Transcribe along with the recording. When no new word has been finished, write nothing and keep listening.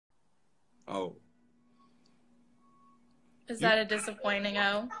Oh, Is you that a disappointing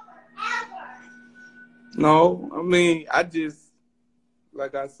O? no. I mean, I just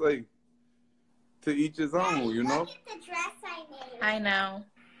like I say, to each his own. You know. Look at the dress I made. I know.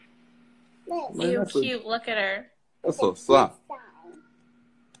 Man, Ew, cute. Look at her. that's a slap.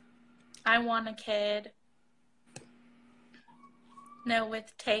 I want a kid. No,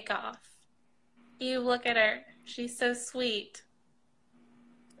 with takeoff. Ew, look at her. She's so sweet.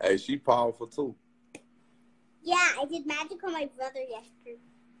 Hey, she powerful too. Yeah, I did magic on my brother yesterday.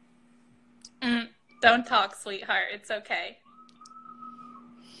 Don't talk, sweetheart. It's okay.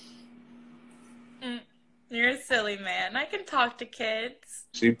 You're a silly man. I can talk to kids.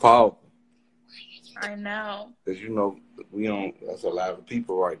 She powerful. I know. Cause you know we don't. That's a lot of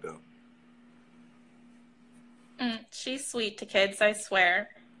people right there. She's sweet to kids, I swear.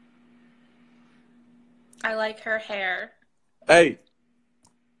 I like her hair. Hey,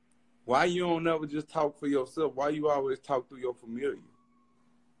 why you don't never just talk for yourself? Why you always talk through your familiar?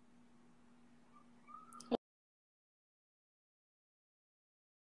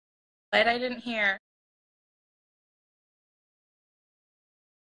 But I didn't hear.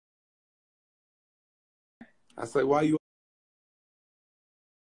 I say, why you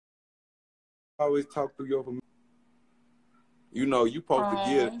always talk through your familiar? You know, you supposed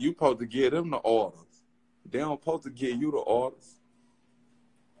to give them the orders. They don't supposed to give you the orders.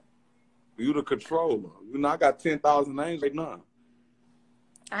 You the controller. You know, I got 10,000 names right now.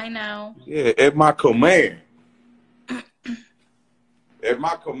 I know. Yeah, at my command. At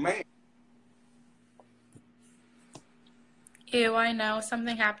my command. Ew, I know.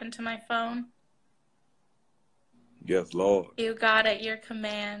 Something happened to my phone. Yes, Lord. You got it. Your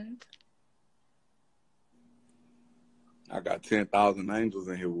command. I got 10,000 angels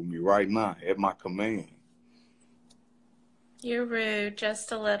in here with me right now at my command. You're rude,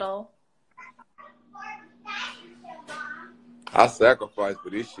 just a little. I sacrifice for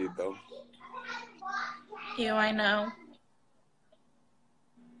this shit, though. Ew, I know.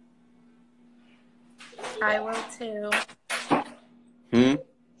 I will too.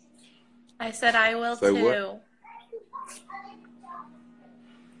 I said I will Say too. What?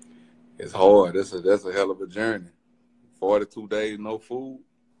 It's hard. That's a hell of a journey. 42 days, no food.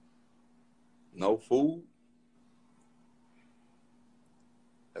 No food.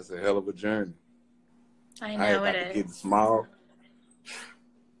 That's a hell of a journey. I know it to get the is. smile.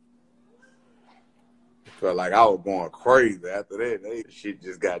 Felt like I was going crazy after that. Shit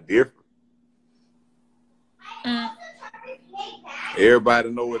just got different.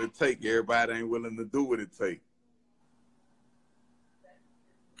 Everybody know what it take. Everybody ain't willing to do what it take.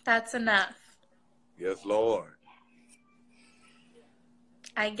 That's enough. Yes, Lord.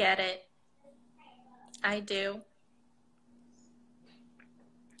 I get it. I do.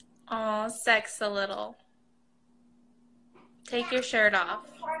 Aw, sex a little. Take your shirt off.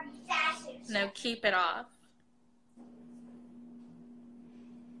 No, keep it off.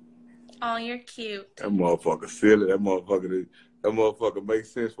 Aw, you're cute. That motherfucker silly. That motherfucker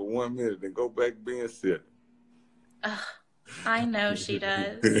makes sense for 1 minute, then go back being silly. Ugh, I know she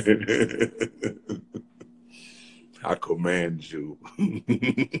does. I command you.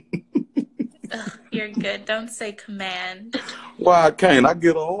 Ugh, you're good. Don't say command. Why I can't? I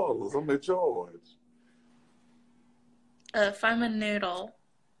get orders. I'm in charge. If I'm a noodle.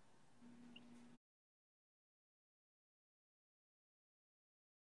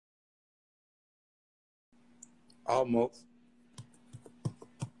 Almost.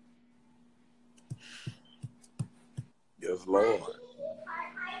 Yes, Lord.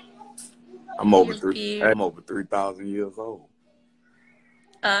 I'm over 3,000 years old.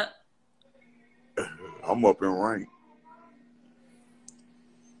 I'm up in rank.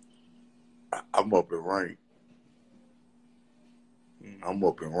 I'm up in rank. I'm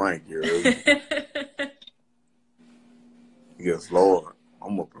up in rank, you heard me? Yes, Lord.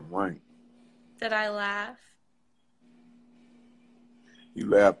 I'm up in rank. Did I laugh? You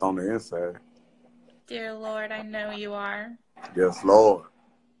laughed on the inside. Dear Lord, I know you are. Yes, Lord.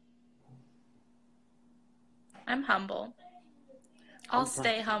 I'm humble. I'll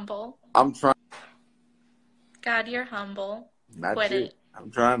stay humble. I'm trying. God, you're humble. Not Quit yet. it.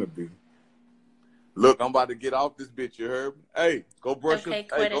 I'm trying to be. Look, I'm about to get off this bitch, you heard me? Hey, go brush Okay,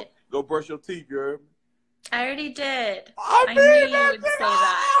 quit it. Go brush your teeth, you heard me? I already did. I knew you would say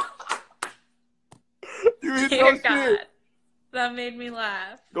that. You hit Dear your God. shit. That made me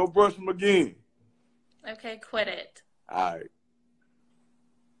laugh. Go brush them again. Okay, quit it. All right.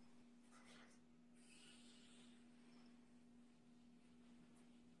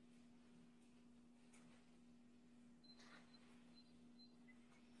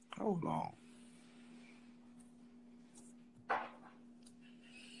 Hold on.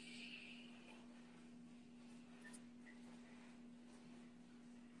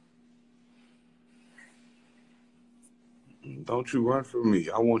 Don't you run from me.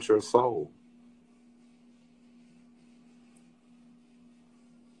 I want your soul.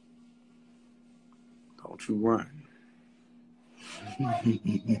 Don't you run.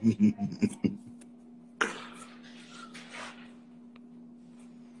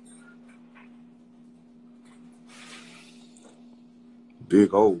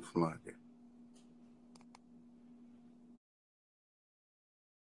 Big old flunky.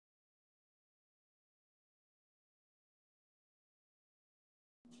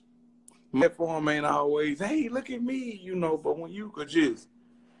 Platform ain't always, hey, look at me, you know, but when you could just,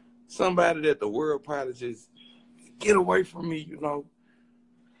 somebody that the world probably just get away from me, you know,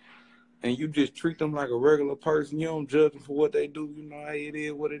 and you just treat them like a regular person, you don't judge them for what they do, you know, hey, it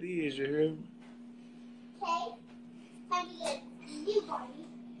is what it is, you hear me? Okay. Time to get you, Barbie.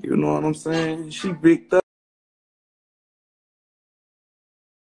 You know what I'm saying? She big up.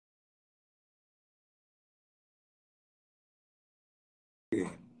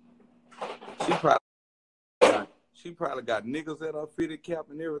 She probably got niggas at her fitted cap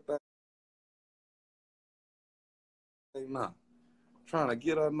and everything. Nah. Trying to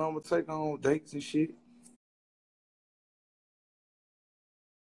get her number, take her on dates and shit.